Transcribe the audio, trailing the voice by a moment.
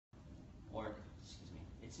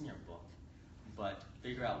it's in your book, but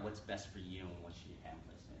figure out what's best for you and what your hand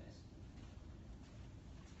placement is.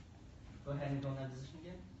 Go ahead and go in that position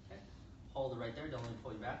again. Okay. Hold it right there. Don't let me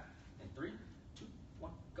pull you back. In 3, 2,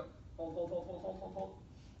 1, go. Hold, hold, hold, hold, hold, hold, hold.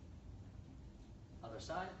 Other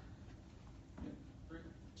side. 3,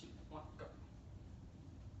 2, 1, go.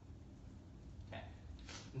 Okay.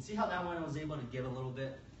 And see how that one I was able to give a little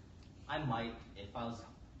bit? I might, if I was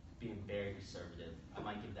being very conservative, I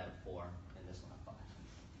might give that a 4 and this one a 5.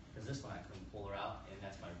 Because this one I couldn't pull her out, and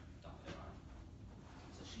that's my dominant arm.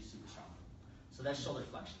 So she's super strong. So that's shoulder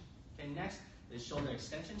flexion. Okay, next is shoulder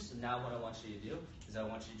extension. So now what I want you to do is I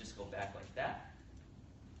want you to just go back like that.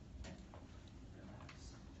 Okay.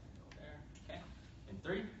 Relax. Go there. Okay. In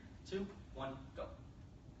 3, 2, 1, go.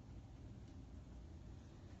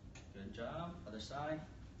 Good job. Other side.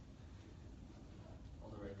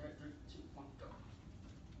 Hold it right there. 3, 2, 1, go.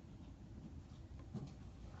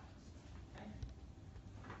 Okay.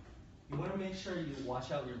 You want to make sure you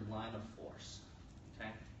watch out your line of force. Okay.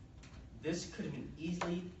 This could have been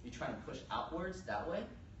easily you trying to push outwards that way.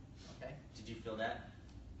 Okay. Did you feel that?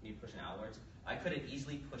 Me pushing outwards. I could have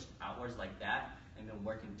easily pushed outwards like that and been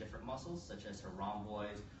working different muscles such as her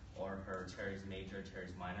rhomboids or her teres major,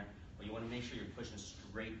 teres minor. But you want to make sure you're pushing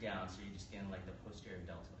straight down so you're just getting like the posterior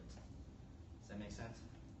deltoids. Does that make sense?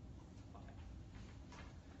 Okay.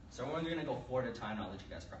 So we're going to go 4 at a time and I'll let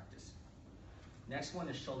you guys practice. Next one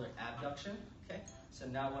is shoulder abduction. Okay. So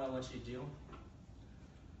now what I want you to do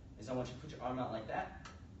is I want you to put your arm out like that.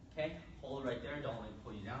 Okay. Hold it right there. Don't let me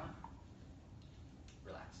pull you down.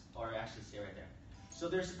 Relax. Or actually stay right there. So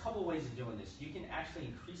there's a couple ways of doing this. You can actually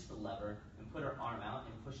increase the lever and put her arm out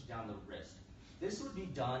and push down the wrist. This would be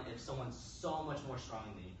done if someone's so much more strong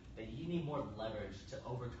than you that you need more leverage to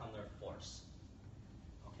overcome their force.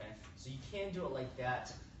 Okay? So you can do it like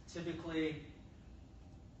that. Typically,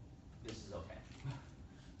 this is okay.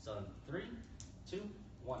 So in 3, 2,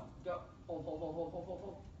 1, go. Hold, hold, hold, hold, hold, hold,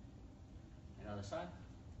 hold. And other side.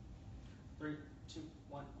 3, 2,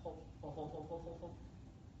 1, hold, hold, hold, hold, hold, hold, hold.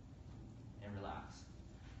 And relax.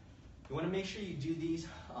 You want to make sure you do these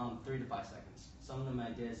 3 to 5 seconds. Some of them I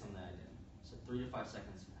did, some that I didn't. So 3 to 5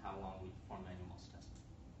 seconds, how long we perform manual muscle testing.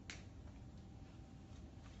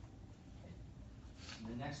 Okay.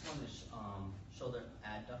 And the next one is shoulder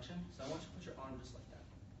adduction. So I want you to put your arm just like that.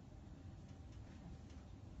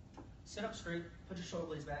 Sit up straight, put your shoulder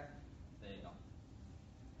blades back. There you go.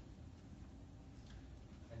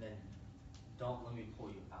 And then don't let me pull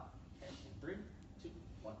you out. Okay, in 3, 2,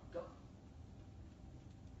 1, go.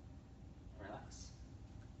 Relax.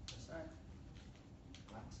 This side.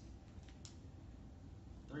 Relax.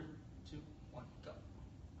 3, 2, 1, go.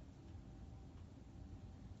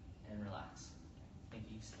 And relax. Thank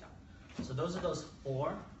you. Sit down. So those are those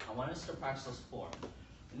 4. I want us to practice those 4.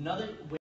 Another way